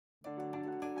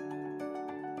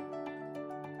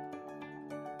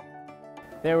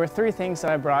There were three things that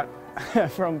I brought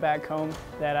from back home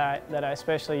that I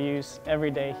especially use every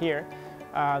day here.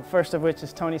 The first of which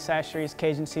is Tony Chachere's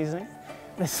Cajun seasoning.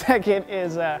 The second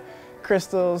is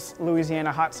Crystal's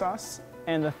Louisiana hot sauce.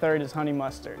 And the third is honey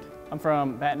mustard. I'm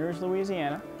from Baton Rouge,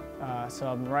 Louisiana, so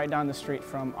I'm right down the street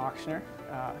from Ochsner.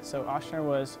 So Ochsner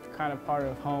was kind of part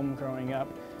of home growing up.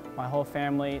 My whole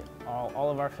family,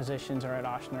 all of our physicians are at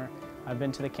Ochsner. I've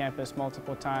been to the campus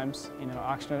multiple times. You know,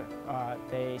 Ochsner,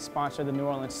 they sponsor the New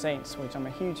Orleans Saints, which I'm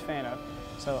a huge fan of.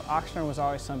 So Ochsner was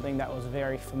always something that was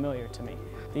very familiar to me.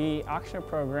 The Ochsner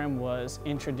program was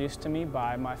introduced to me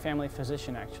by my family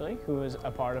physician, actually, who was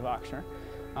a part of Ochsner.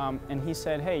 And he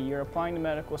said, hey, you're applying to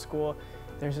medical school.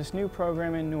 There's this new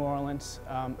program in New Orleans,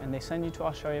 and they send you to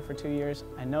Australia for 2 years.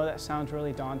 I know that sounds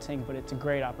really daunting, but it's a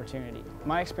great opportunity.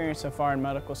 My experience so far in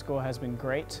medical school has been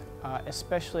great,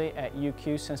 especially at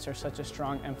UQ, since there's such a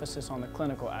strong emphasis on the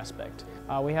clinical aspect.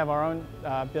 We have our own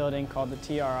building called the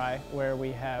TRI, where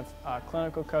we have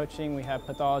clinical coaching, we have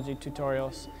pathology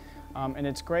tutorials, and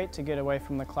it's great to get away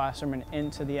from the classroom and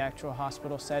into the actual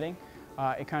hospital setting.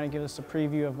 It kind of gives us a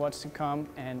preview of what's to come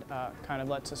and kind of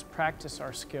lets us practice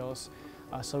our skills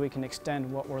so we can extend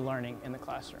what we're learning in the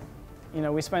classroom. You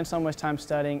know, we spend so much time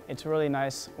studying. It's really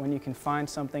nice when you can find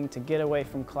something to get away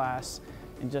from class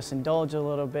and just indulge a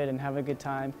little bit and have a good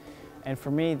time. And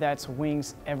for me, that's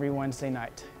wings every Wednesday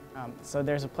night. So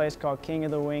there's a place called King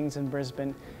of the Wings in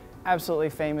Brisbane, absolutely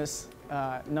famous,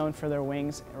 known for their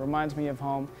wings. It reminds me of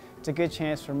home. It's a good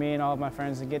chance for me and all of my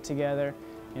friends to get together.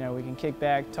 You know, we can kick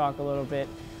back, talk a little bit,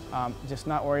 just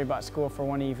not worry about school for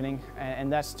one evening,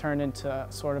 and that's turned into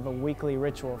sort of a weekly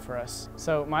ritual for us.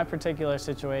 So my particular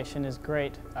situation is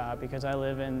great because I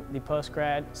live in the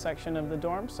post-grad section of the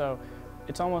dorm, so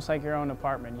it's almost like your own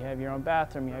apartment. You have your own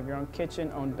bathroom, you have your own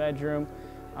kitchen, own bedroom.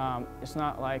 It's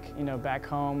not like, you know, back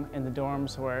home in the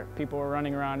dorms where people were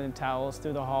running around in towels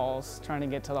through the halls trying to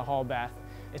get to the hall bath.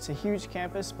 It's a huge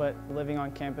campus, but living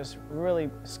on campus really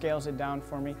scales it down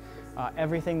for me.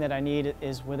 Everything that I need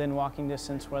is within walking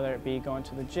distance, whether it be going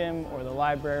to the gym or the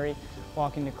library,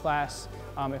 walking to class.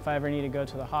 If I ever need to go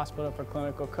to the hospital for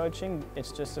clinical coaching,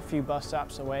 it's just a few bus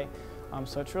stops away.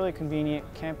 So it's really convenient.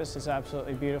 Campus is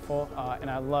absolutely beautiful,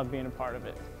 and I love being a part of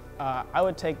it. I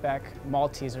would take back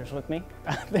Maltesers with me.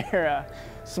 They're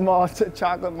small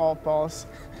chocolate malt balls.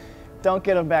 Don't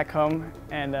get them back home,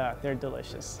 and they're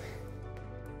delicious.